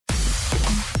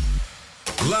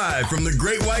Live from the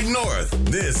Great White North,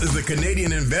 this is the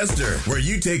Canadian Investor, where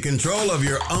you take control of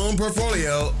your own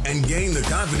portfolio and gain the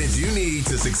confidence you need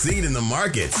to succeed in the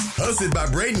markets. Hosted by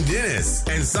Braden Dennis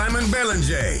and Simon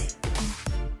Belanger.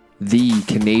 The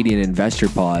Canadian Investor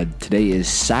Pod. Today is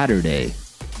Saturday,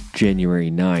 January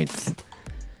 9th.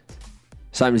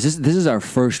 Simon, this is our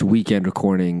first weekend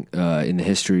recording in the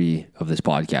history of this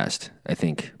podcast, I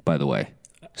think, by the way.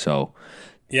 So...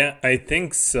 yeah, I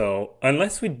think so.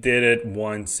 Unless we did it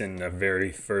once in the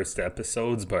very first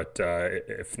episodes, but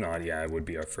if not, yeah, it would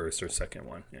be our first or second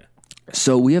one. Yeah.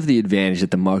 So we have the advantage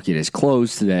that the market is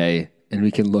closed today, and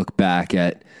we can look back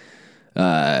at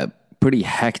a pretty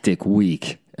hectic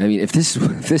week. I mean, if this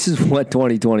is what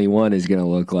 2021 is going to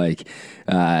look like,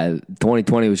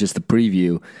 2020 was just the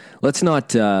preview. Let's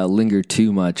not linger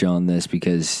too much on this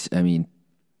because, I mean,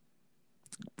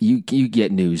 You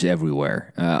get news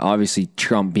everywhere. Obviously,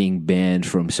 Trump being banned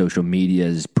from social media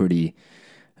is pretty.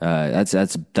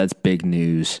 That's big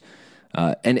news,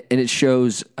 and it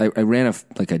shows. I ran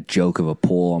a joke of a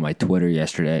poll on my Twitter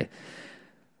yesterday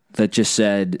that just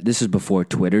said, this is before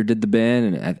Twitter did the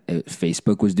ban and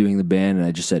Facebook was doing the ban, and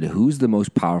I just said, who's the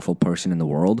most powerful person in the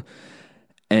world?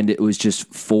 And it was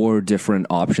just 4 different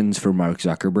options for Mark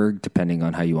Zuckerberg, depending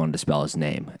on how you wanted to spell his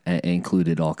name. And it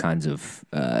included all kinds of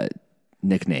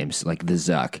nicknames like the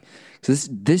Zuck. So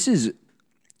this is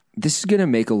going to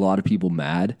make a lot of people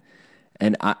mad,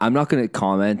 and I'm not going to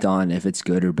comment on if it's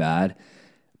good or bad,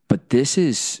 but this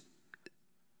is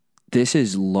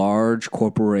large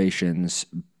corporations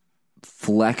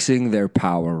flexing their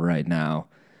power right now,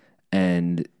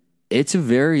 and it's a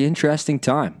very interesting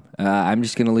time. I'm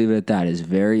just going to leave it at that. It's a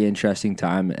very interesting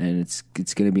time, and it's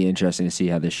going to be interesting to see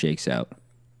how this shakes out.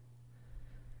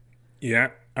 Yeah.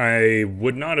 I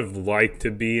would not have liked to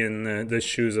be in the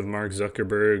shoes of Mark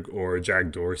Zuckerberg or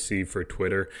Jack Dorsey for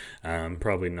Twitter.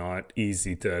 Probably not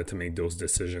easy to make those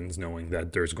decisions knowing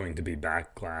that there's going to be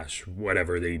backlash,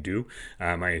 whatever they do.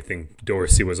 I think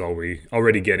Dorsey was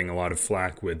already getting a lot of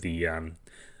flack with the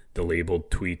labeled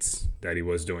tweets that he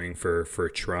was doing for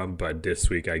Trump. But this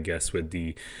week, I guess, with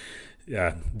the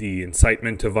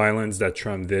incitement to violence that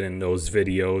Trump did in those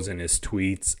videos and his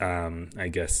tweets, I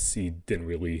guess he didn't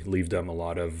really leave them a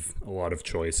lot of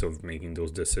choice of making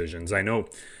those decisions. I know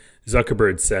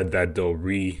Zuckerberg said that they'll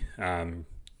review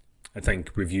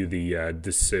the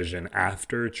decision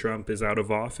after Trump is out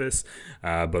of office,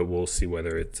 but we'll see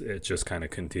whether it just kind of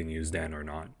continues then or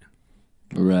not.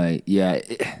 Right. Yeah.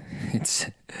 It's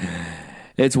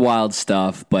wild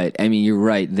stuff, but I mean, you're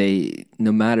right.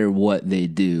 No matter what they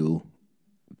do,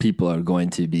 people are going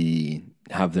to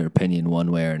have their opinion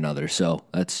one way or another. So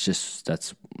that's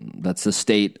the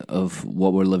state of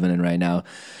what we're living in right now.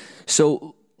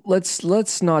 So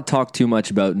let's not talk too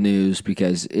much about news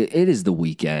because it is the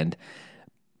weekend.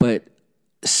 But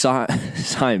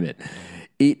Simon,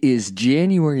 it is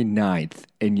January 9th,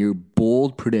 and your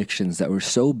bold predictions that were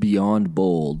so beyond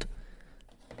bold,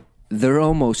 they're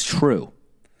almost true.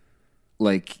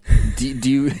 Like, do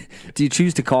you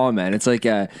choose to call him, man? It's like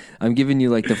I'm giving you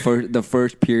like the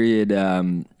first period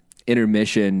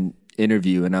intermission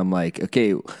interview, and I'm like,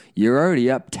 okay, you're already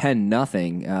up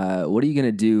 10-0. What are you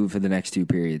gonna do for the next 2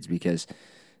 periods? Because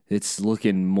it's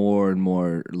looking more and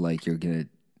more like you're gonna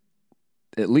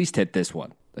at least hit this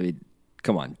one. I mean,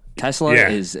 come on, Tesla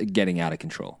is getting out of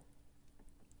control.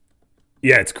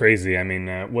 Yeah, it's crazy. I mean,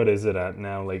 what is it at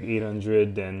now? Like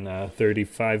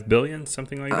 835 billion,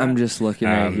 something like that? I'm just looking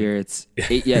right here. It's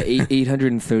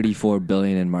 834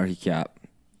 billion in market cap.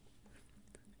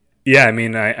 Yeah, I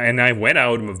mean, I went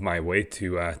out of my way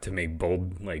to make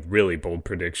bold, like really bold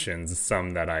predictions,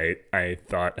 some that I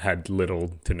thought had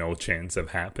little to no chance of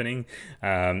happening.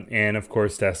 And of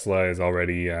course, Tesla is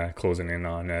already closing in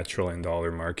on $1 trillion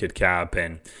market cap.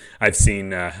 And I've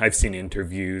seen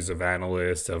interviews of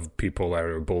analysts, of people that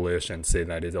are bullish and say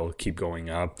that it'll keep going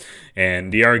up.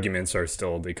 And the arguments are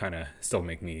they kind of still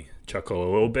make me chuckle a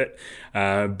little bit,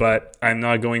 but I'm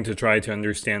not going to try to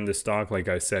understand the stock like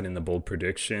I said in the bold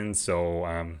prediction.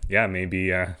 So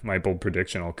maybe my bold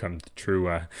prediction will come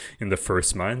true in the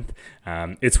first month.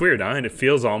 It's weird, huh? And it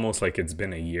feels almost like it's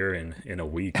been a year in a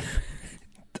week.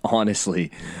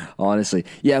 Honestly,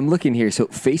 yeah. I'm looking here. So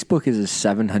Facebook is a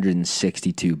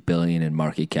 762 billion in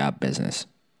market cap business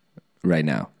right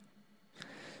now.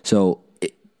 So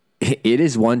it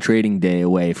is one trading day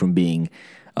away from being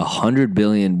 100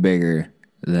 billion bigger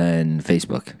than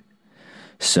Facebook.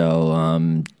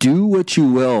 So do what you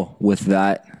will with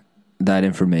that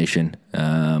information.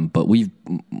 But we've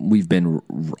been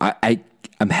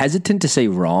I'm hesitant to say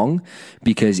wrong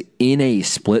because in a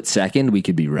split second we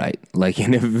could be right. Like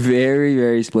in a very,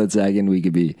 very split second we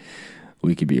could be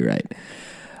right.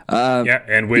 Yeah,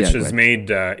 and which yeah, go has ahead.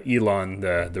 made Elon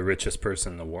the richest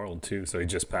person in the world too. So he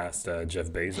just passed Jeff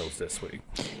Bezos this week.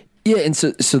 Yeah, and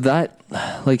so that,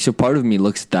 like, so part of me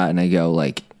looks at that and I go,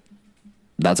 like,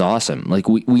 that's awesome. Like,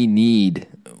 we need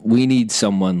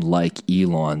someone like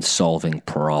Elon solving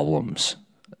problems,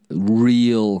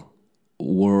 real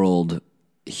world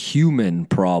human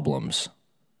problems,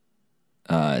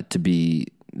 to be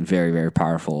very, very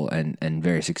powerful and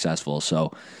very successful.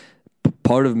 So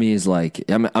part of me is like,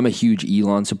 I'm a huge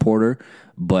Elon supporter,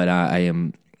 but I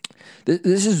am.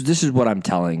 This is what I'm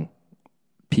telling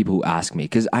people who ask me,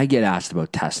 because I get asked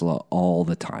about Tesla all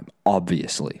the time.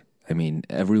 Obviously, I mean,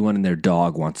 everyone and their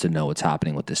dog wants to know what's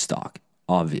happening with this stock.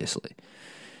 Obviously,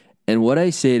 and what I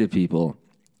say to people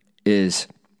is,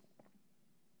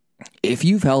 if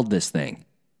you've held this thing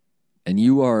and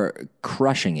you are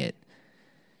crushing it,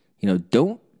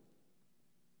 don't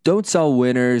sell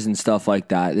winners and stuff like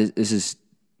that.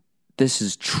 This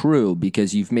is true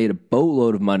because you've made a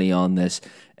boatload of money on this,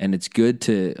 and it's good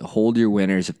to hold your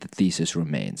winners if the thesis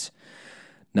remains.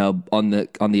 Now, on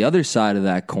the other side of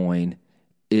that coin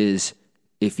is,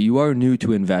 if you are new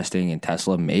to investing, and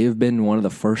Tesla may have been one of the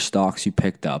first stocks you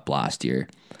picked up last year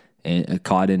and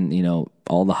caught in,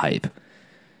 all the hype.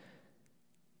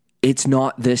 It's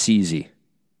not this easy,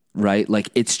 right? Like,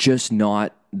 it's just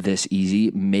not this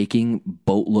easy. Making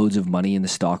boatloads of money in the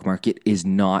stock market is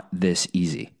not this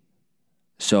easy.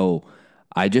 So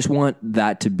I just want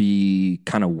that to be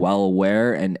kind of well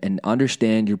aware and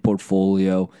understand your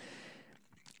portfolio.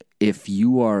 If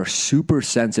you are super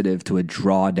sensitive to a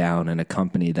drawdown in a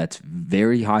company that's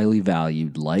very highly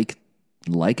valued, like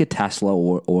a Tesla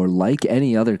or like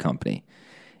any other company,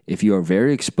 if you are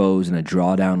very exposed and a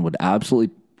drawdown would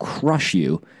absolutely crush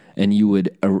you and you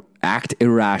would act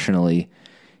irrationally,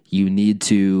 you need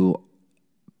to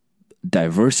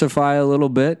diversify a little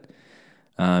bit,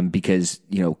 because,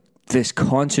 this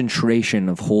concentration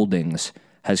of holdings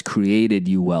has created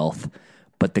you wealth,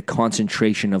 but the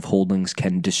concentration of holdings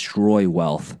can destroy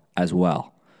wealth as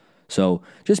well. So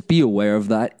just be aware of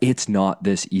that. It's not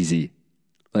this easy.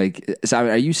 Like,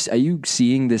 Simon, are you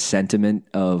seeing this sentiment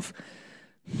of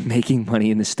making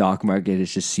money in the stock market? It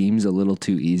just seems a little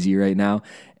too easy right now,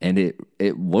 and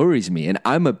it worries me. And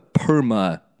I'm a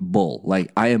perma bull.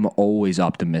 Like, I am always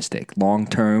optimistic. Long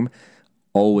term,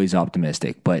 always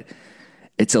optimistic. But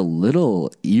it's a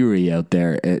little eerie out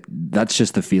there. That's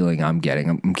just the feeling I'm getting.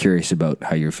 I'm curious about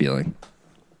how you're feeling.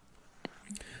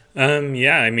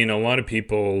 Yeah, I mean, a lot of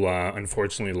people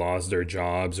unfortunately lost their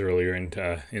jobs earlier in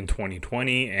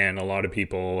 2020, and a lot of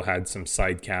people had some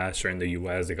side cash. Or in the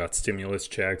U.S., they got stimulus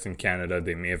checks. In Canada,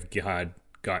 they may have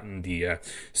gotten the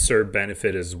CERB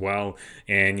benefit as well.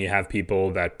 And you have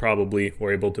people that probably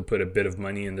were able to put a bit of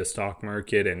money in the stock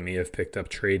market and may have picked up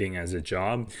trading as a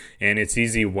job. And it's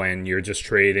easy when you're just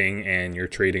trading and you're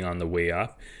trading on the way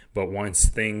up. But once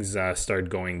things start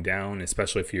going down,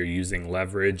 especially if you're using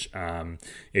leverage,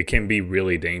 it can be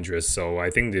really dangerous. So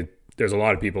I think that there's a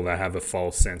lot of people that have a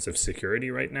false sense of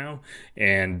security right now.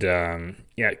 And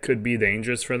it could be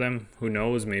dangerous for them. Who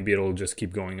knows? Maybe it'll just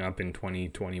keep going up in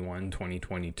 2021,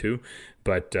 2022.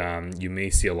 But you may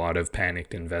see a lot of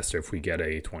panicked investor if we get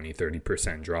a 20,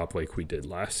 30% drop like we did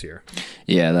last year.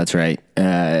 Yeah, that's right.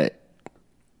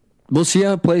 We'll see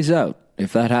how it plays out.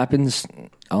 If that happens,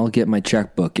 I'll get my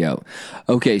checkbook out.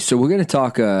 Okay, so we're going to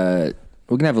talk, we're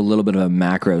going to have a little bit of a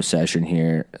macro session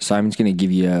here. Simon's going to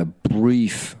give you a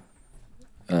brief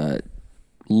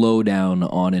lowdown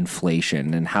on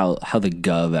inflation and how the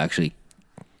Gov actually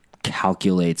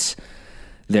calculates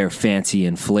their fancy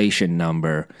inflation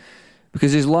number.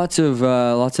 Because there's lots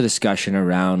of discussion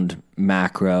around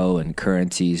macro and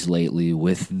currencies lately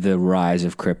with the rise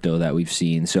of crypto that we've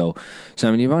seen. So,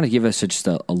 Simon, you want to give us just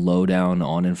a lowdown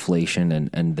on inflation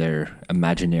and their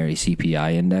imaginary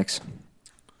CPI index?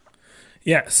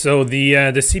 Yeah, so the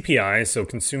CPI, so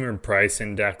Consumer Price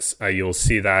Index, you'll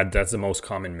see that's the most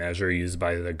common measure used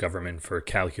by the government for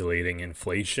calculating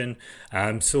inflation.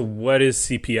 So what is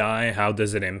CPI? How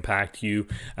does it impact you?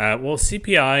 Well,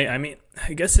 CPI, I mean,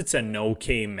 I guess it's an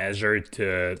okay measure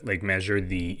to measure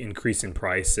the increase in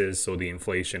prices, so the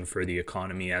inflation for the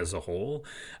economy as a whole.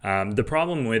 The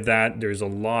problem with that, there's a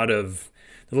lot of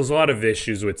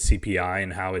issues with CPI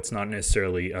and how it's not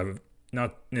necessarily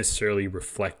not necessarily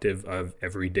reflective of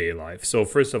everyday life. So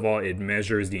first of all, it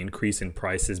measures the increase in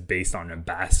prices based on a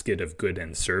basket of goods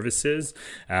and services.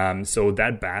 So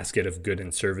that basket of goods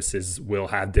and services will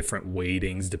have different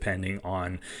weightings depending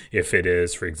on if it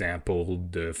is, for example,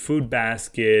 the food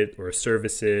basket or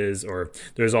services, or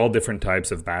there's all different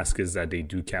types of baskets that they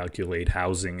do calculate.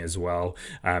 Housing as well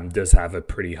does have a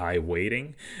pretty high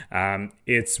weighting.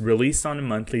 It's released on a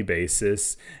monthly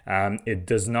basis. It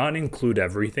does not include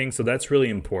everything. So that's really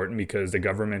important because the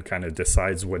government kind of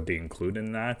decides what they include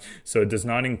in that. So it does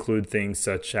not include things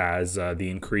such as the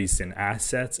increase in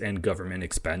assets and government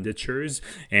expenditures.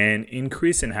 And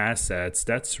increase in assets,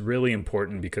 that's really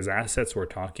important because assets, we're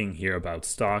talking here about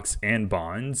stocks and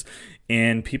bonds.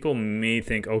 And people may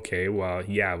think, okay, well,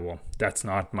 that's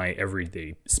not my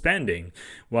everyday spending.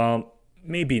 Well,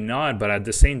 maybe not, but at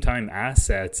the same time,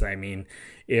 assets, I mean,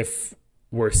 if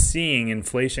we're seeing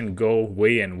inflation go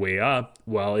way and way up,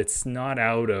 well, it's not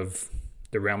out of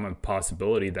the realm of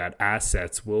possibility that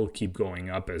assets will keep going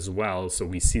up as well. So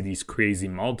we see these crazy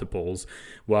multiples.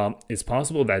 Well, it's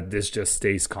possible that this just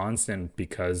stays constant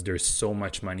because there's so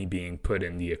much money being put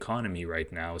in the economy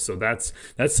right now. So that's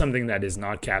something that is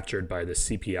not captured by the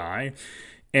CPI.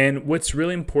 And what's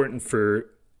really important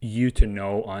for you to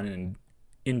know on an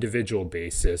individual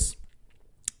basis,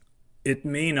 it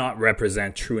may not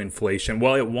represent true inflation.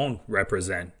 Well, it won't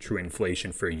represent true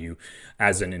inflation for you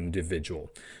as an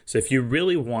individual. So if you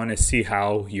really want to see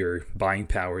how your buying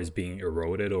power is being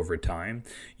eroded over time,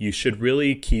 you should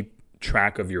really keep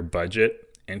track of your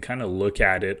budget and kind of look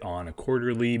at it on a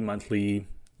quarterly, monthly,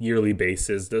 yearly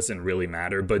basis. Doesn't really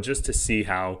matter, but just to see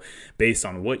how, based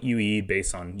on what you eat,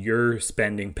 based on your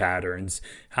spending patterns,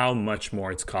 how much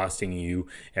more it's costing you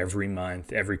every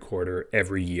month, every quarter,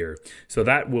 every year. So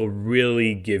that will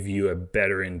really give you a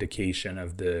better indication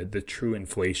of the true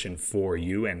inflation for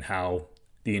you and how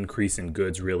the increase in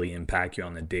goods really impact you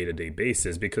on a day-to-day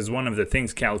basis. Because one of the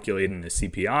things calculated in the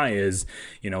CPI is,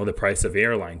 the price of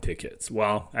airline tickets.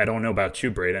 Well, I don't know about you,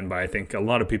 Braden, but I think a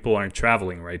lot of people aren't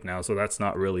traveling right now, so that's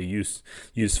not really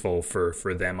useful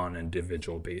for them on an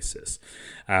individual basis.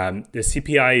 The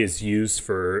CPI is used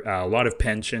for a lot of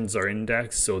pensions are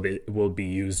indexed, so they will be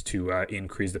used to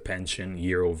increase the pension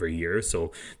year over year.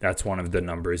 So that's one of the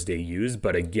numbers they use.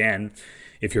 But again,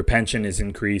 if your pension is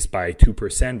increased by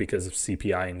 2% because of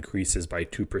CPI increases by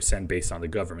 2% based on the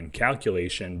government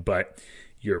calculation, but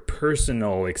your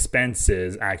personal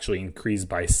expenses actually increase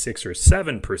by 6 or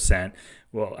 7%,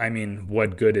 well, I mean,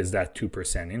 what good is that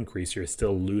 2% increase? You're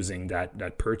still losing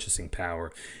that purchasing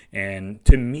power. And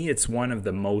to me, it's one of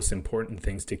the most important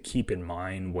things to keep in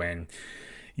mind when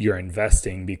you're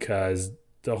investing, because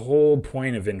the whole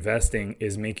point of investing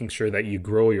is making sure that you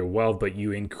grow your wealth, but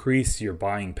you increase your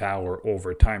buying power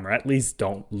over time, or at least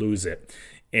don't lose it.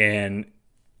 And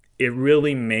it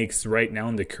really makes, right now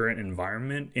in the current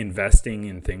environment, investing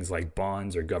in things like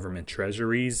bonds or government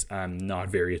treasuries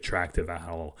not very attractive at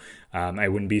all. I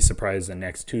wouldn't be surprised the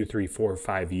next 2, 3, 4,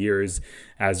 5 years,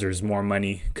 as there's more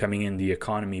money coming in the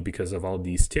economy because of all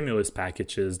these stimulus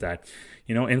packages, that,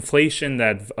 inflation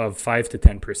that of 5 to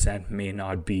 10% may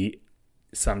not be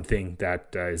something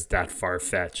that is that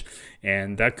far-fetched,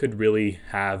 and that could really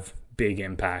have big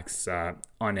impacts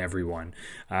on everyone.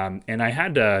 And I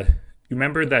had you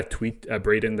remember that tweet,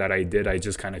 Braden, that I did? I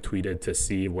just kind of tweeted to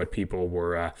see what people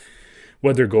were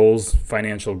what their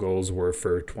financial goals were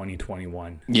for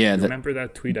 2021. Yeah, remember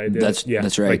that tweet I did? That's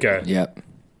right.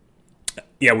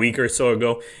 A week or so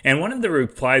ago. And one of the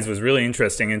replies was really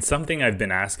interesting, and something I've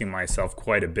been asking myself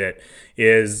quite a bit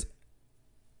is,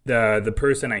 the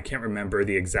person, I can't remember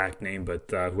the exact name, but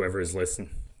whoever is listening,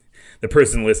 the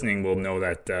person listening will know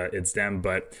that it's them,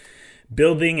 but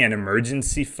building an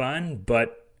emergency fund,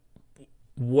 but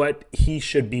what he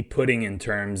should be putting in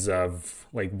terms of,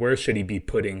 like, where should he be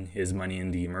putting his money in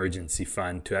the emergency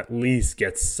fund to at least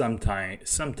get some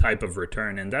type of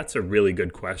return. And that's a really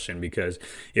good question, because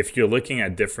if you're looking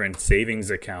at different savings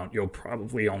account, you'll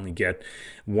probably only get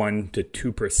 1 to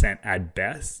 2% at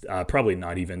best, probably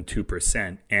not even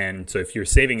 2%. And so if you're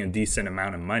saving a decent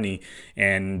amount of money,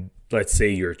 and let's say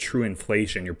your true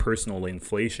inflation, your personal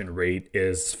inflation rate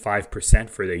is 5%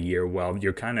 for the year, well,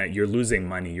 you're losing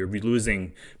money. You're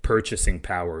losing purchasing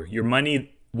power. Your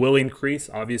money will increase,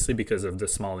 obviously, because of the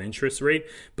small interest rate,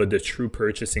 but the true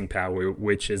purchasing power,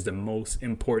 which is the most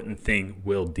important thing,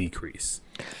 will decrease.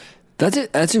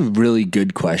 That's a really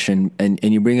good question, and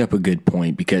you bring up a good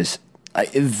point, because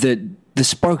the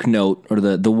spark note, or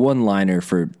the one-liner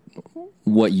for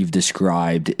what you've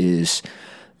described, is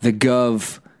the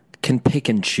Gov can pick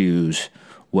and choose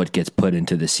what gets put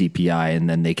into the CPI, and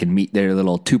then they can meet their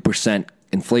little 2%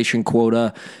 inflation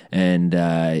quota, and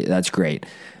that's great.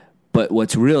 But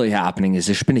what's really happening is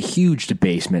there's been a huge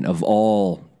debasement of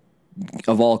all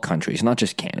countries, not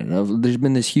just Canada. There's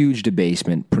been this huge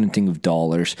debasement, printing of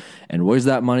dollars, and where's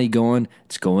that money going?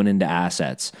 It's going into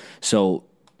assets. So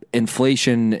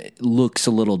inflation looks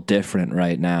a little different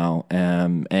right now,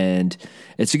 and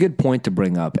it's a good point to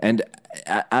bring up. And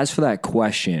as for that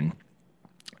question,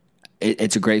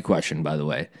 it's a great question, by the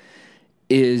way,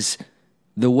 is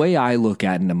the way I look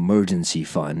at an emergency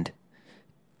fund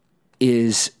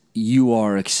is you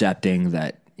are accepting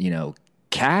that,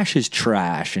 cash is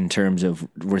trash in terms of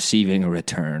receiving a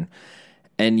return,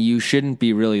 and you shouldn't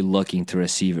be really looking to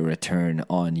receive a return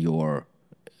on your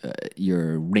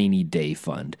rainy day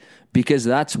fund, because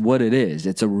that's what it is.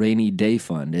 It's a rainy day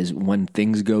fund. Is when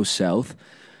things go south,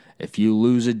 if you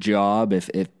lose a job,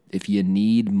 if you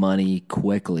need money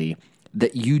quickly,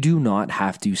 that you do not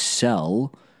have to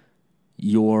sell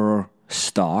your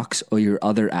stocks or your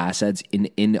other assets in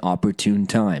inopportune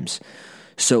times.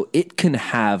 So it can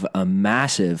have a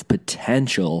massive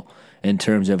potential in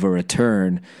terms of a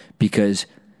return, because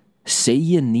say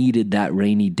you needed that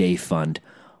rainy day fund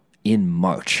in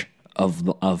March of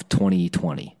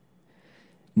 2020.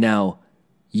 Now,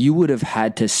 you would have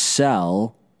had to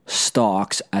sell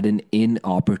stocks at an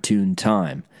inopportune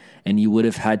time, and you would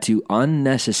have had to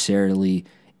unnecessarily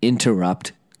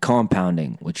interrupt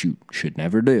compounding, which you should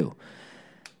never do.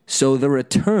 So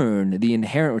the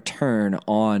inherent return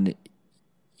on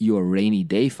your rainy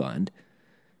day fund,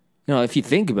 if you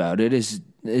think about it, is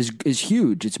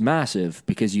huge. It's massive,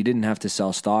 because you didn't have to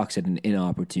sell stocks at an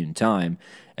inopportune time.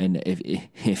 And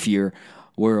if you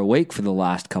were awake for the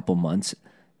last couple months,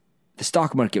 the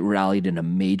stock market rallied in a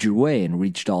major way and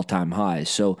reached all-time highs.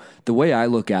 So the way I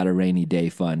look at a rainy day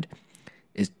fund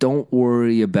is, don't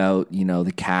worry about,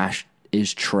 the cash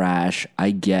is trash.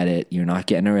 I get it. You're not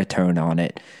getting a return on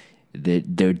it.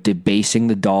 They're debasing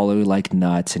the dollar like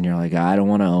nuts, and you're like, I don't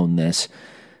want to own this.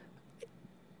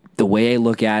 The way I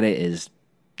look at it is,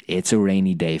 it's a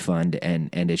rainy day fund, and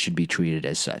it should be treated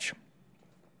as such.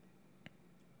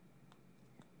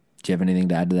 Do you have anything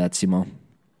to add to that, Simon?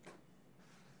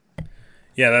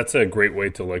 Yeah, that's a great way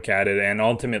to look at it. And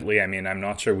ultimately, I'm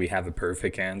not sure we have a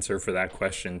perfect answer for that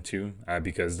question too,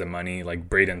 because the money, like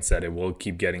Braden said, it will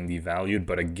keep getting devalued.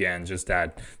 But again, just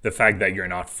that the fact that you're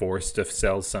not forced to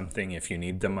sell something if you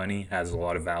need the money has a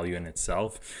lot of value in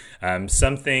itself.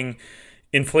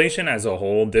 Inflation as a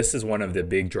whole, this is one of the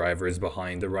big drivers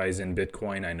behind the rise in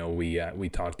Bitcoin. I know we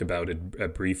talked about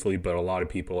it briefly, but a lot of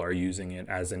people are using it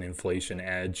as an inflation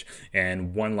edge.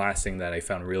 And one last thing that I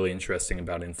found really interesting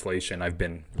about inflation, I've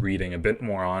been reading a bit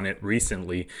more on it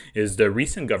recently, is the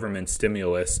recent government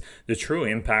stimulus. The true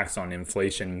impacts on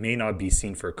inflation may not be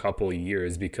seen for a couple of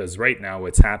years, because right now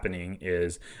what's happening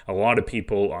is a lot of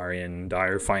people are in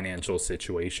dire financial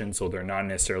situations, so they're not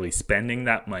necessarily spending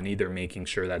that money. They're making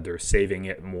sure that they're saving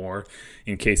it more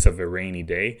in case of a rainy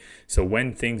day. So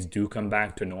when things do come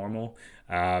back to normal,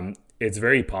 it's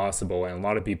very possible, and a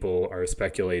lot of people are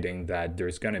speculating that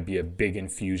there's going to be a big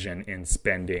infusion in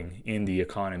spending in the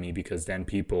economy, because then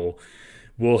people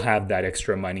will have that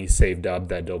extra money saved up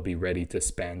that they'll be ready to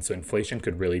spend. So inflation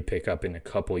could really pick up in a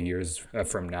couple years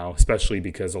from now, especially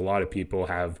because a lot of people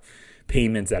have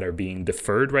payments that are being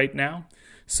deferred right now.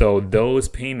 So those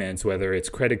payments, whether it's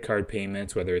credit card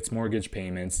payments, whether it's mortgage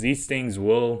payments, these things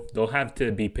they'll have to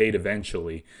be paid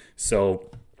eventually. So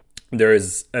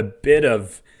there's a bit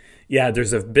of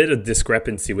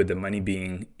discrepancy with the money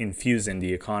being infused in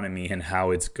the economy and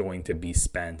how it's going to be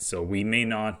spent. So we may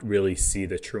not really see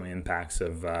the true impacts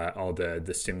of all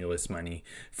the stimulus money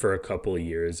for a couple of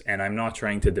years. And I'm not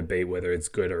trying to debate whether it's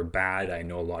good or bad. I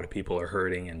know a lot of people are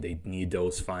hurting and they need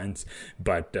those funds,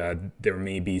 but there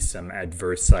may be some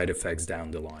adverse side effects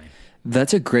down the line.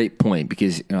 That's a great point,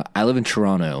 because I live in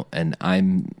Toronto and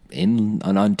I'm in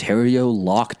an Ontario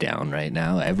lockdown right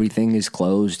now. Everything is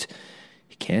closed.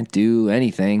 Can't do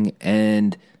anything,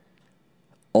 and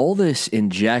all this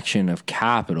injection of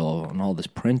capital and all this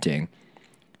printing,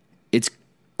 it's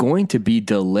going to be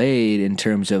delayed in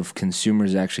terms of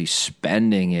consumers actually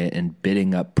spending it and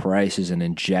bidding up prices and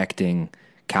injecting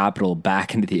capital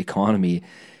back into the economy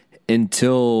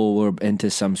until we're into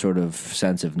some sort of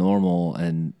sense of normal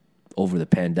and over the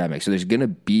pandemic. So there's going to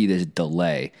be this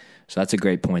delay. So that's a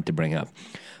great point to bring up.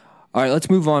 All right, let's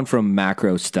move on from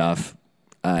macro stuff.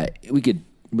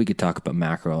 We could talk about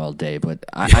macro all day, but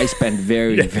I spend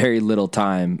very little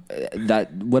time.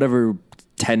 That whatever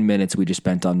 10 minutes we just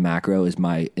spent on macro is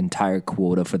my entire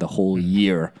quota for the whole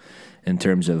year in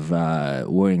terms of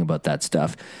worrying about that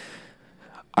stuff.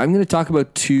 I'm going to talk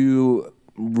about two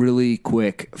really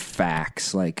quick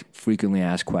facts, like frequently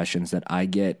asked questions that I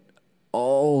get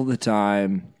all the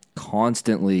time,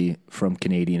 constantly from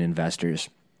Canadian investors.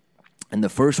 And the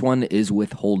first one is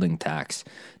withholding tax.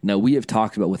 Now, we have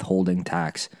talked about withholding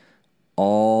tax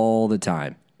all the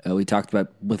time. We talked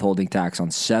about withholding tax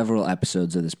on several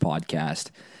episodes of this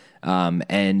podcast.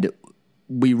 And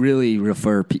we really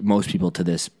refer most people to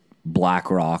this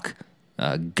BlackRock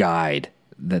guide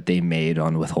that they made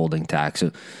on withholding tax.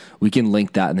 So we can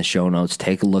link that in the show notes.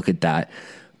 Take a look at that.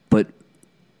 But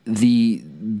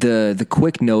the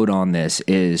quick note on this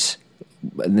is,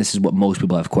 and this is what most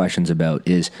people have questions about,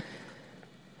 is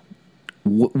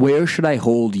where should I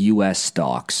hold U.S.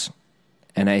 stocks?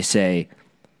 And I say,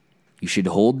 you should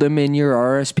hold them in your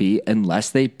RSP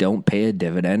unless they don't pay a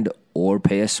dividend or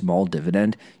pay a small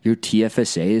dividend. Your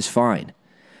TFSA is fine.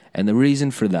 And the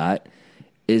reason for that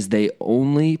is they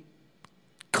only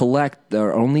collect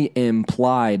or only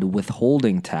implied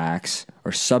withholding tax,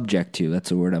 or subject to, that's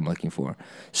the word I'm looking for,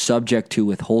 subject to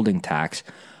withholding tax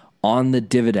on the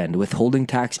dividend. Withholding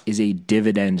tax is a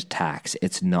dividend tax.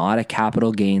 It's not a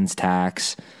capital gains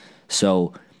tax.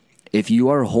 So if you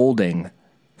are holding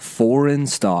foreign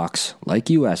stocks, like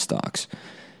U.S. stocks,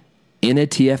 in a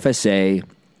TFSA,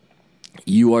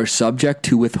 you are subject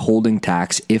to withholding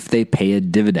tax if they pay a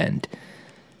dividend.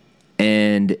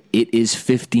 And it is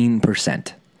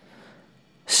 15%.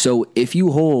 So if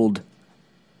you hold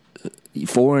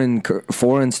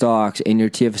foreign stocks in your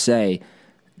TFSA,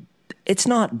 it's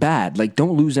not bad. Like,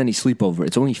 don't lose any sleep over it.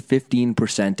 It's only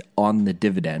 15% on the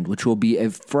dividend, which will be a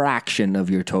fraction of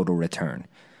your total return.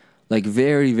 Like,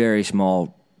 very, very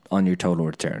small on your total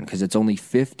return, because it's only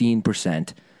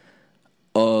 15%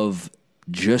 of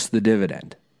just the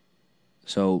dividend.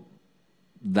 So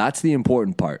that's the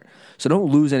important part. So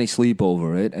don't lose any sleep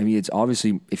over it. I mean, it's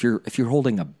obviously, if you're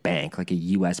holding a bank, like a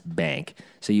U.S. bank,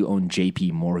 say you own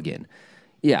JP Morgan,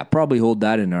 yeah, probably hold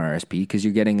that in RSP because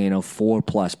you're getting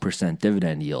 4+%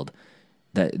 dividend yield.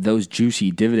 That those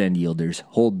juicy dividend yielders,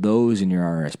 hold those in your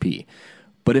RSP.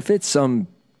 But if it's some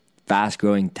fast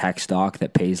growing tech stock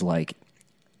that pays like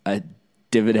a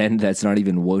dividend that's not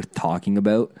even worth talking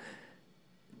about,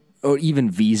 or even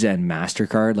Visa and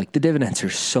MasterCard, like the dividends are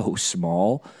so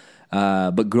small,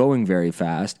 but growing very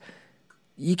fast,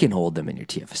 you can hold them in your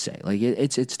TFSA. Like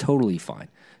it's totally fine.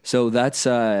 So that's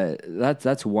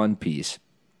one piece.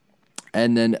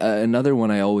 And then another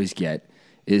one I always get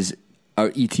is, are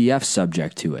ETFs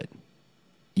subject to it?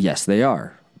 Yes, they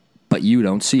are, but you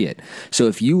don't see it. So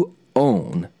if you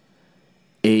own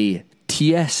a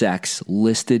TSX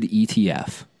listed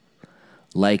ETF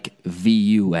like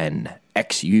VUN,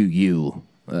 XUU,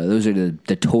 those are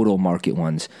the total market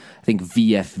ones. I think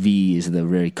VFV is the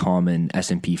very common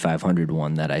S&P 500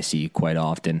 one that I see quite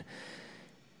often.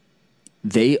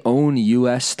 They own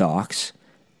U.S. stocks.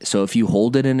 So if you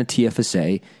hold it in a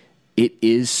TFSA, it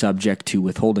is subject to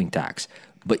withholding tax,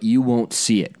 but you won't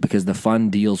see it because the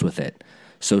fund deals with it.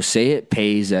 So say it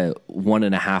pays a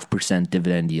 1.5%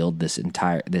 dividend yield,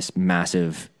 this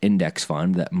massive index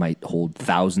fund that might hold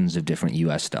thousands of different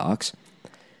U.S. stocks.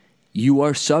 You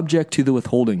are subject to the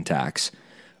withholding tax,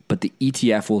 but the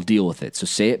ETF will deal with it. So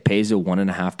say it pays a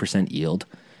 1.5% yield.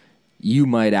 You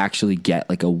might actually get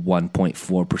like a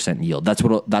 1.4% yield.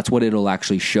 That's what it'll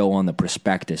actually show on the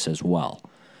prospectus as well.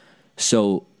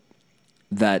 So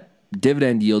that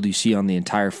dividend yield you see on the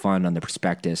entire fund on the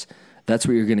prospectus, that's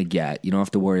what you're going to get. You don't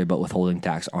have to worry about withholding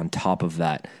tax on top of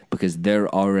that because they're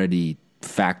already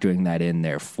factoring that in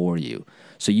there for you.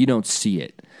 So you don't see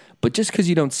it. But just because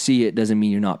you don't see it doesn't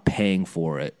mean you're not paying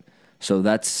for it. So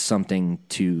that's something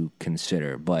to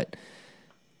consider. But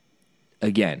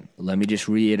again, let me just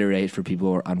reiterate for people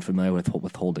who are unfamiliar with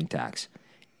withholding tax.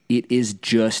 It is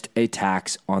just a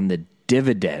tax on the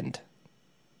dividend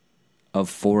of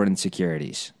foreign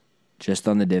securities, just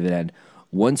on the dividend.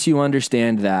 Once you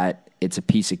understand that, it's a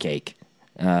piece of cake.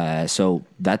 So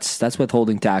that's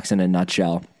withholding tax in a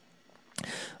nutshell.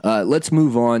 Let's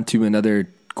move on to another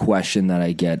question that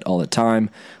I get all the time,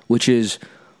 which is,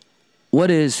 what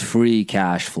is free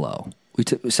cash flow?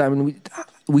 Simon,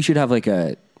 we should have like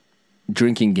a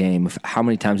drinking game of how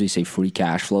many times we say free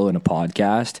cash flow in a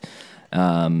podcast,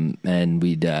 and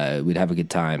we'd have a good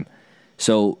time.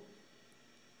 So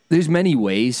there's many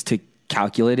ways to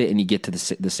calculate it, and you get to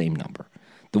the same number.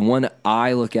 The one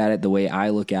I look at it, the way I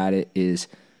look at it is,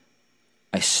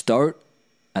 I start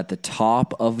at the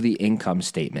top of the income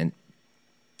statement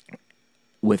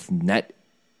with at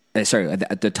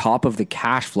the top of the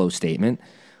cash flow statement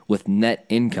with net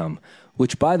income,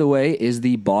 which, by the way, is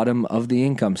the bottom of the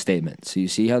income statement. So you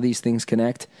see how these things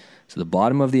connect? So the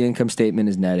bottom of the income statement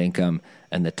is net income,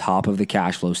 and the top of the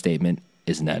cash flow statement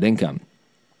is net income.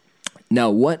 Now,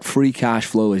 what free cash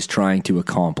flow is trying to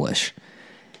accomplish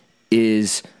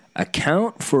is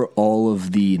account for all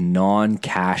of the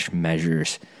non-cash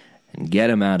measures and get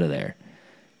them out of there.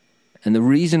 And the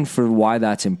reason for why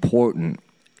that's important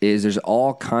is there's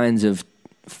all kinds of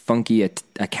funky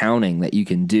accounting that you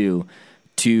can do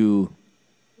to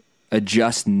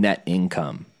adjust net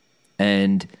income.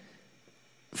 And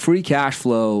free cash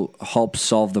flow helps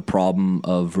solve the problem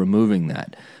of removing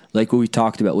that. Like what we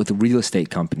talked about with the real estate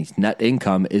companies, net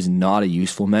income is not a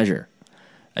useful measure.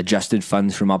 Adjusted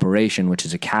funds from operation, which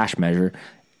is a cash measure,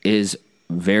 is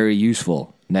very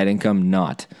useful. Net income,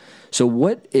 not. So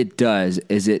what it does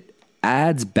is it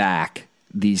adds back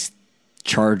these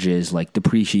charges like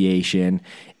depreciation,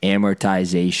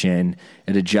 amortization.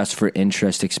 It adjusts for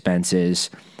interest expenses.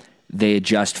 They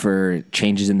adjust for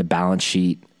changes in the balance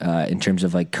sheet in terms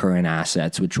of like current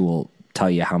assets, which will tell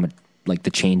you how much, like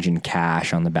the change in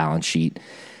cash on the balance sheet.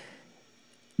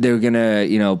 They're going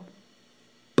to,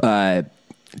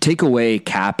 take away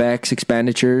CapEx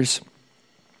expenditures,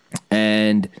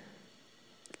 and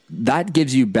that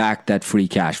gives you back that free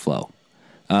cash flow.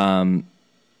 And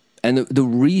the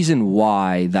reason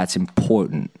why that's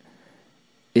important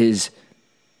is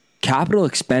capital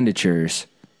expenditures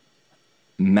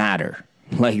matter.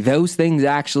 Like those things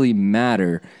actually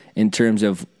matter in terms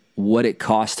of what it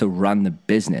costs to run the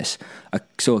business.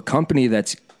 So a company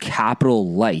that's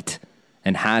capital light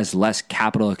and has less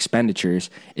capital expenditures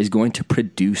is going to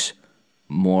produce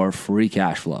more free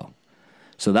cash flow.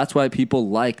 So that's why people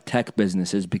like tech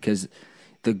businesses, because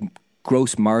the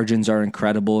gross margins are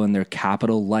incredible and they're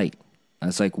capital light.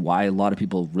 That's like why a lot of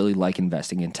people really like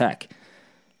investing in tech.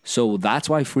 So that's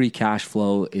why free cash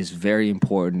flow is very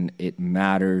important. It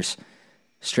matters.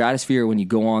 Stratosphere, when you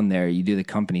go on there, you do the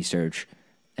company search,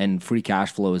 and free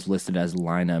cash flow is listed as a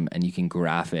line item, and you can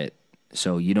graph it.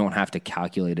 So you don't have to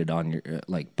calculate it on your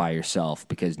by yourself,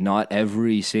 because not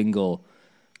every single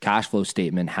cash flow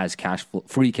statement has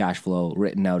free cash flow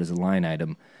written out as a line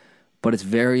item. But it's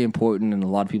very important, and a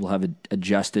lot of people have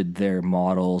adjusted their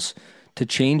models to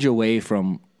change away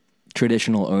from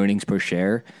traditional earnings per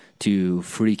share to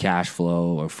free cash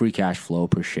flow or free cash flow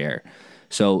per share.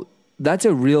 So that's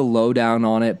a real lowdown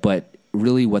on it, but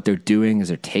really what they're doing is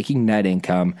they're taking net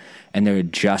income and they're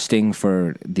adjusting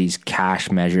for these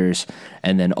cash measures,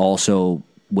 and then also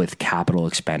with capital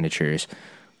expenditures.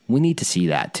 We need to see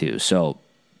that too. So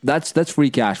that's free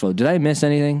cash flow. Did I miss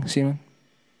anything, Simon?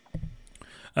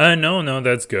 No,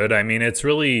 that's good. I mean, it's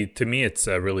really, to me, it's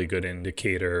a really good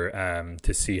indicator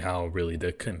to see how really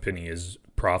the company is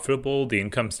profitable. The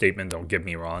income statement, don't get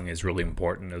me wrong, is really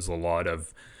important. There's a lot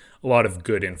of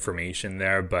good information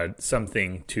there, but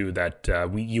something too that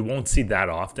you won't see that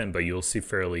often, but you'll see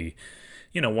fairly,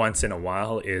 once in a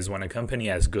while, is when a company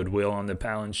has goodwill on the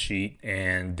balance sheet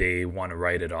and they want to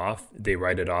write it off. They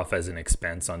write it off as an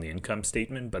expense on the income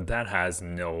statement, but that has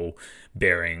no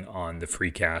bearing on the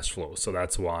free cash flow. So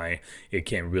that's why it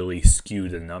can really skew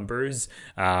the numbers.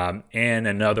 And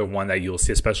another one that you'll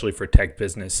see, especially for tech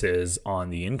businesses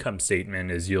on the income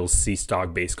statement, is you'll see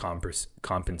stock-based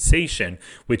compensation,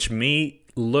 which may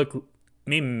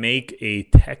make a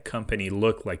tech company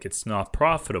look like it's not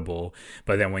profitable,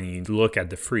 but then when you look at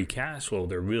the free cash flow,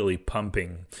 they're really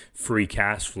pumping free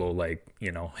cash flow like,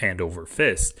 hand over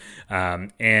fist.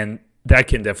 And that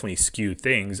can definitely skew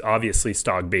things. Obviously,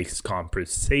 stock-based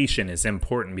compensation is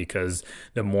important because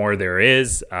the more there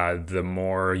is, the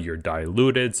more you're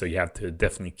diluted. So you have to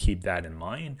definitely keep that in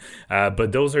mind.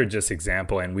 But those are just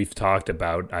examples. And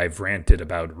I've ranted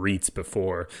about REITs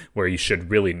before, where you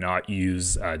should really not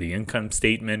use the income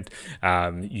statement.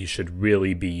 You should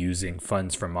really be using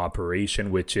funds from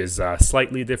operation, which is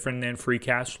slightly different than free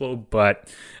cash flow, but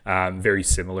very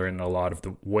similar in a lot of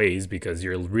the ways, because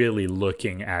you're really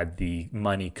looking at the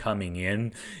money coming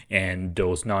in and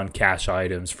those non-cash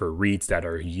items for REITs that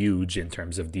are huge in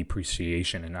terms of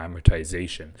depreciation and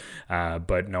amortization.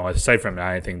 But no, aside from that,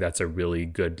 I think that's a really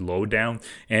good lowdown.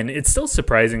 And it's still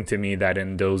surprising to me that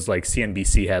in those like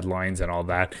CNBC headlines and all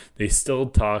that, they still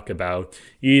talk about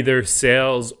either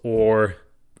sales or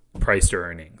price to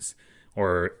earnings,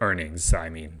 or earnings, I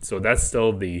mean. So that's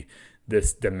still the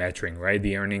measuring, right?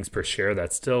 The earnings per share,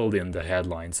 that's still in the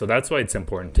headline. So that's why it's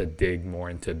important to dig more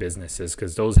into businesses,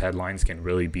 because those headlines can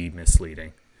really be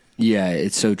misleading. Yeah,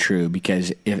 it's so true,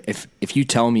 because if you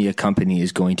tell me a company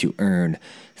is going to earn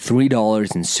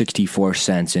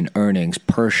 $3.64 in earnings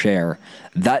per share,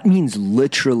 that means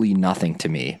literally nothing to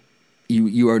me.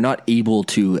 You are not able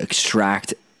to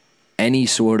extract any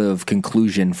sort of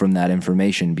conclusion from that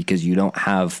information because you don't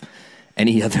have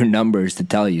any other numbers to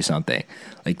tell you something.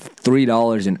 Like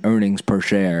 $3 in earnings per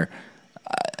share,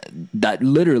 that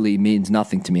literally means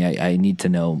nothing to me. I need to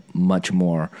know much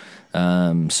more.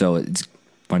 So it's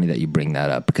funny that you bring that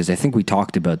up, because I think we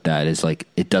talked about that as like,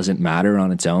 it doesn't matter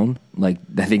on its own. Like,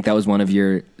 I think that was one of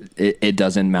your, it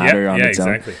doesn't matter on its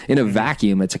exactly. own. In a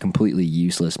vacuum, it's a completely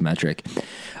useless metric.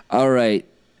 All right.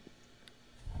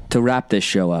 To wrap this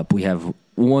show up, we have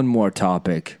one more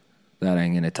topic that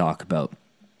I'm going to talk about,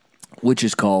 which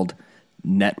is called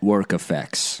network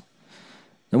effects.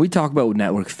 Now, we talk about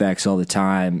network effects all the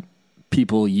time.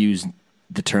 People use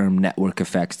the term network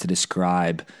effects to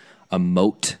describe a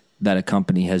moat that a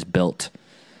company has built.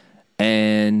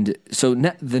 And so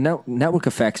network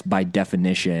effects, by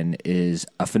definition, is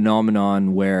a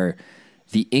phenomenon where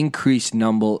the increased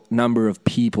number of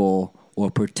people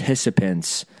or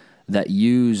participants that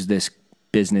use this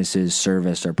business's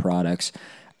service or products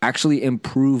actually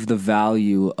improve the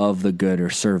value of the good or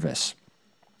service.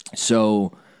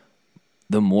 So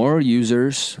the more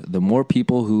users, the more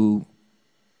people who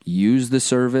use the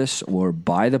service or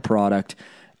buy the product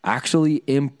actually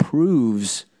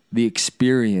improves the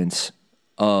experience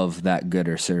of that good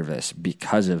or service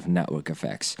because of network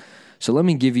effects. So let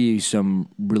me give you some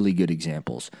really good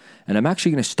examples. And I'm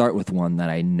actually going to start with one that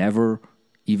I never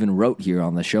even wrote here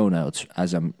on the show notes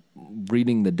as I'm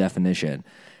reading the definition,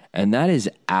 and that is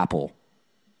Apple.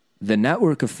 The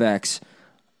network effects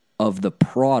of the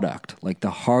product, like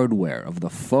the hardware of the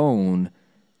phone,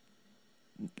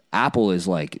 Apple is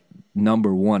like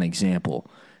number one example.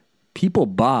 People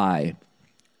buy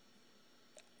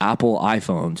Apple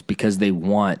iPhones because they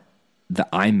want the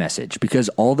iMessage, because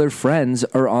all their friends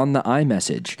are on the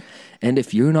iMessage. And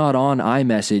if you're not on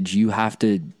iMessage, you have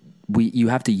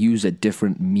to use a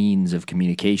different means of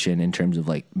communication in terms of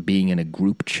like being in a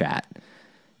group chat.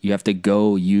 You have to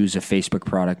go use a Facebook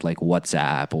product like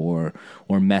WhatsApp or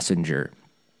Messenger,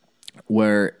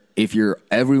 where if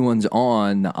everyone's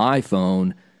on the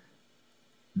iPhone,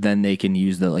 then they can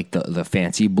use the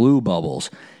fancy blue bubbles.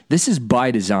 This is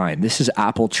by design. This is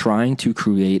Apple trying to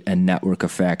create a network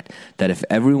effect that if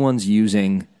everyone's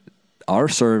using our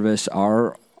service,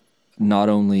 our not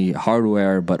only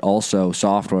hardware, but also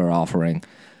software offering,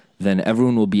 then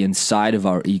everyone will be inside of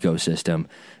our ecosystem.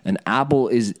 And Apple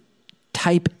is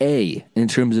type A in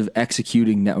terms of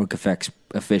executing network effects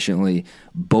efficiently,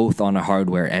 both on a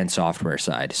hardware and software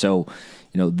side. So,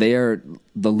 they're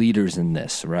the leaders in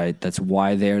this, right? That's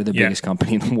why they're the biggest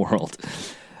company in the world.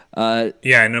 And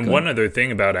then one other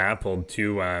thing about Apple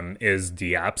too is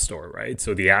the App Store, right?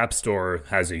 So the App Store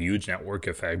has a huge network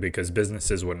effect because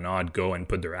businesses would not go and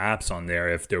put their apps on there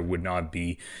if there would not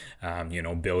be,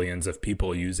 billions of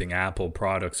people using Apple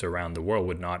products around the world.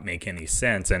 Would not make any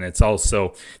sense. And it's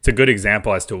a good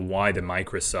example as to why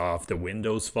the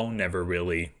Windows Phone never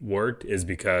really worked, is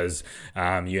because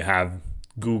you have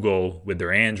Google with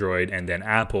their Android and then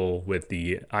Apple with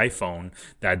the iPhone,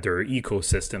 that their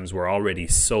ecosystems were already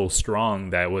so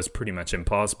strong that it was pretty much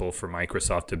impossible for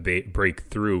Microsoft to break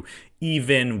through,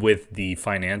 even with the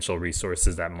financial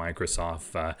resources that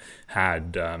Microsoft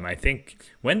had. I think,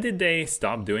 when did they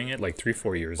stop doing it? Like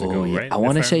 3-4 years ago, right? I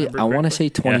want to say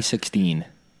 2016. Yeah.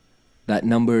 That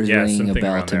number is ringing a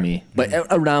bell to me. But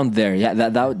around there,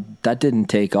 that didn't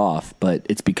take off, but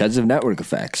it's because of network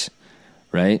effects.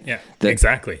 Right? Yeah,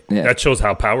 exactly. Yeah. That shows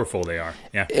how powerful they are.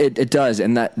 Yeah, it does.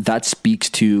 And that speaks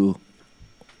to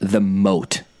the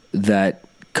moat that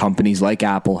companies like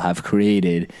Apple have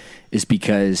created, is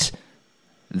because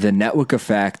the network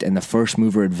effect and the first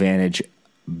mover advantage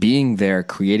being there,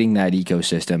 creating that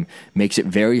ecosystem, makes it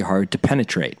very hard to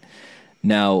penetrate.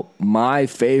 Now, my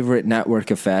favorite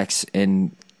network effects,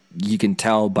 and you can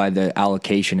tell by the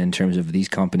allocation in terms of these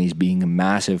companies being a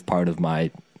massive part of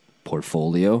my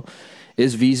portfolio,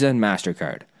 is Visa and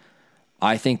MasterCard.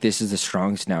 I think this is the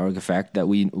strongest network effect that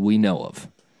we know of.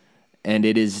 And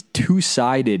it is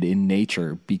two-sided in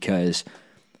nature because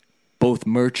both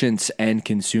merchants and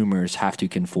consumers have to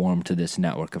conform to this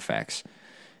network effects.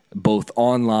 Both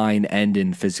online and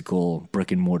in physical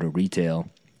brick-and-mortar retail,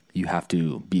 you have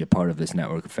to be a part of this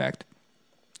network effect.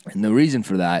 And the reason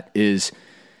for that is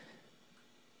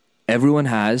everyone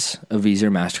has a Visa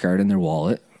or MasterCard in their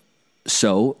wallet,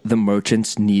 so the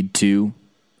merchants need to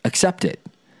accept it.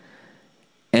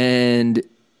 And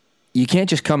you can't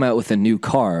just come out with a new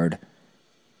card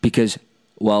because,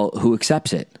 well, who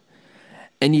accepts it?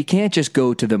 And you can't just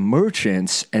go to the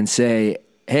merchants and say,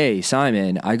 hey,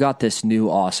 Simon, I got this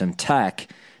new awesome tech.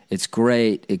 It's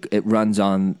great. It runs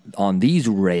on these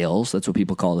rails. That's what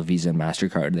people call the Visa and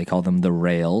MasterCard. They call them the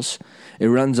rails. It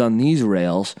runs on these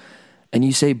rails. And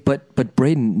you say, but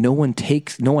Braden, no one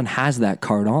has that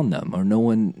card on them, or no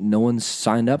one's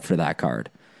signed up for that card.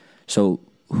 So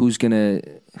who's gonna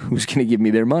give me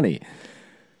their money?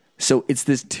 So it's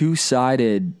this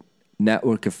two-sided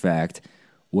network effect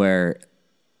where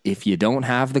if you don't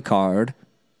have the card,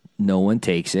 no one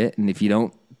takes it. And if you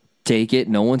don't take it,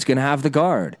 no one's going to have the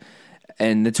card.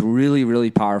 And it's really,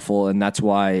 really powerful. And that's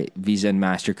why Visa and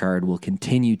MasterCard will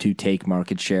continue to take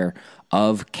market share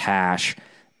of cash.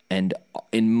 And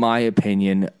in my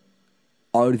opinion,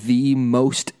 are the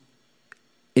most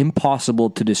impossible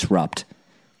to disrupt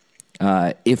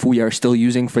if we are still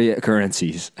using fiat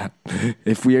currencies.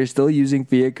 If we are still using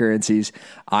fiat currencies,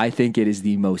 I think it is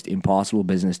the most impossible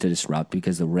business to disrupt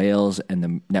because the rails and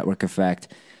the network effect,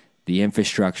 the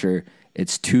infrastructure,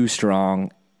 it's too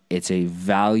strong. It's a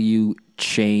value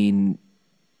chain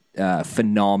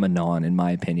phenomenon, in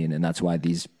my opinion, and that's why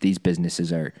these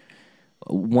businesses are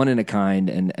one in a kind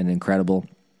and incredible.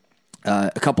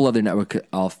 A couple other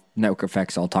network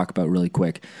effects I'll talk about really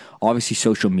quick. Obviously,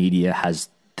 social media has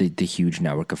the huge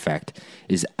network effect.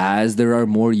 Is as there are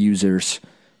more users,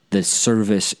 the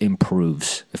service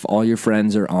improves. If all your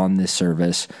friends are on this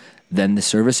service, then the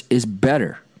service is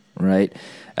better, right?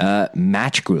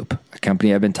 Match Group, a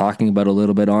company I've been talking about a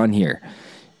little bit on here.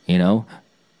 You know,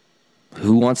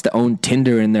 who wants to own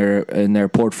Tinder in their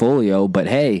portfolio? But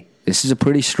hey, this is a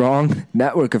pretty strong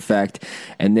network effect,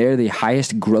 and they're the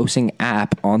highest grossing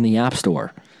app on the App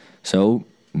Store. So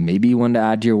maybe one to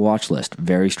add to your watch list.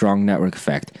 Very strong network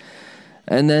effect.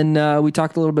 And then we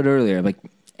talked a little bit earlier, like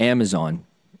Amazon.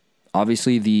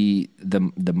 Obviously, the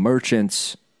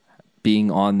merchants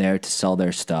being on there to sell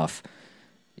their stuff.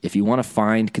 If you want to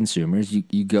find consumers,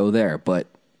 you go there. But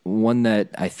one that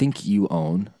I think you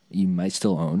might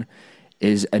still own,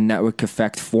 is a network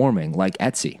effect forming, like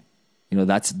Etsy. You know,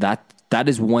 that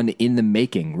is one in the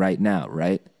making right now,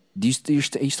 right? Are you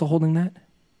still holding that?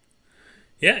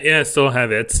 Yeah, I still have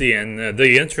Etsy. And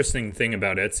the interesting thing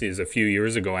about Etsy is a few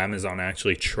years ago, Amazon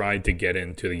actually tried to get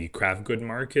into the craft good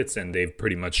markets, and they've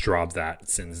pretty much dropped that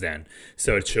since then.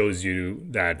 So it shows you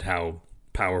that how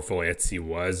powerful Etsy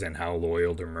was and how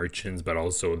loyal their merchants, but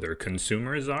also their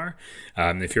consumers are.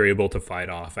 If you're able to fight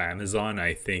off Amazon,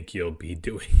 I think you'll be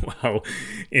doing well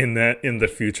in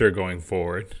the future going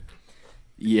forward.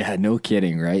 Yeah, no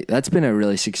kidding, right? That's been a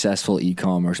really successful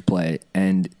e-commerce play,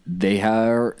 and they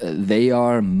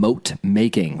are moat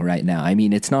making right now. I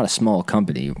mean, it's not a small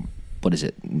company. What is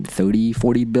it, 30,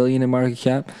 40 billion in market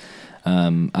cap?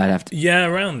 I'd have to... Yeah,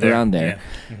 around there. Yeah.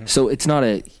 Mm-hmm. So it's not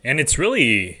a... And it's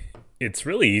really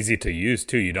easy to use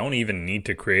too. You don't even need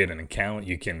to create an account.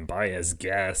 You can buy as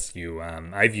guests.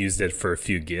 I've used it for a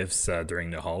few gifts during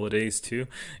the holidays too,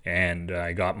 and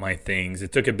I got my things.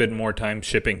 It took a bit more time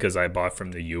shipping because I bought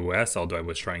from the US, although I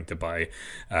was trying to buy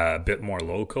a bit more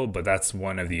local. But that's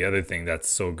one of the other things that's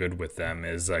so good with them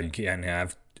is you can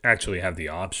actually have the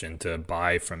option to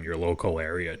buy from your local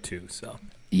area too. So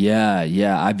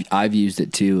yeah, I've used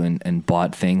it too and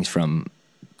bought things from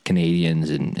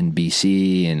Canadians in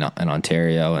BC and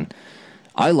Ontario, and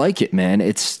I like it, man.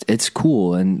 It's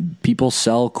cool, and people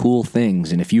sell cool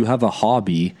things. And if you have a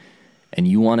hobby and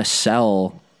you want to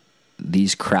sell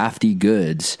these crafty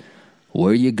goods,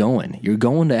 where are you going? You're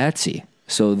going to Etsy.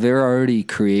 So they're already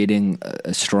creating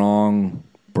a strong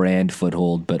brand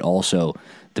foothold, but also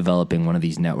developing one of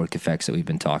these network effects that we've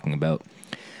been talking about.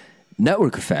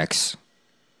 Network effects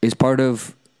is part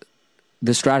of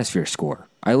the Stratosphere score.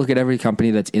 I look at every company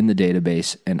that's in the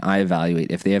database and I evaluate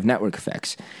if they have network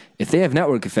effects. If they have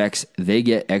network effects, they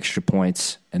get extra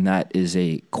points, and that is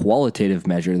a qualitative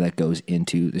measure that goes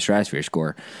into the Stratosphere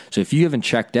score. So if you haven't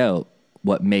checked out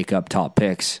what make up top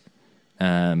picks,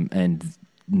 and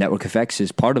network effects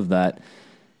is part of that,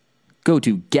 go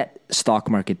to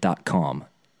getstockmarket.com.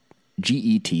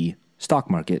 GET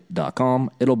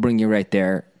stockmarket.com. It'll bring you right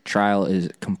there. Trial is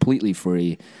completely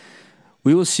free.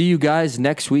 We will see you guys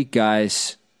next week,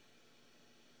 guys.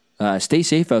 Stay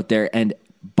safe out there. And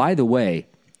by the way,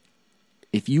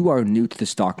 if you are new to the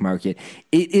stock market,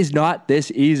 it is not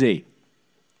this easy.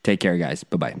 Take care, guys.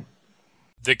 Bye-bye.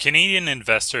 The Canadian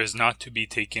Investor is not to be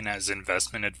taken as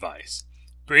investment advice.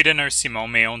 Braden or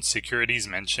Simon may own securities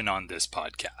mentioned on this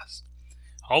podcast.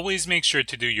 Always make sure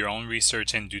to do your own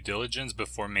research and due diligence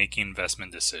before making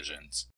investment decisions.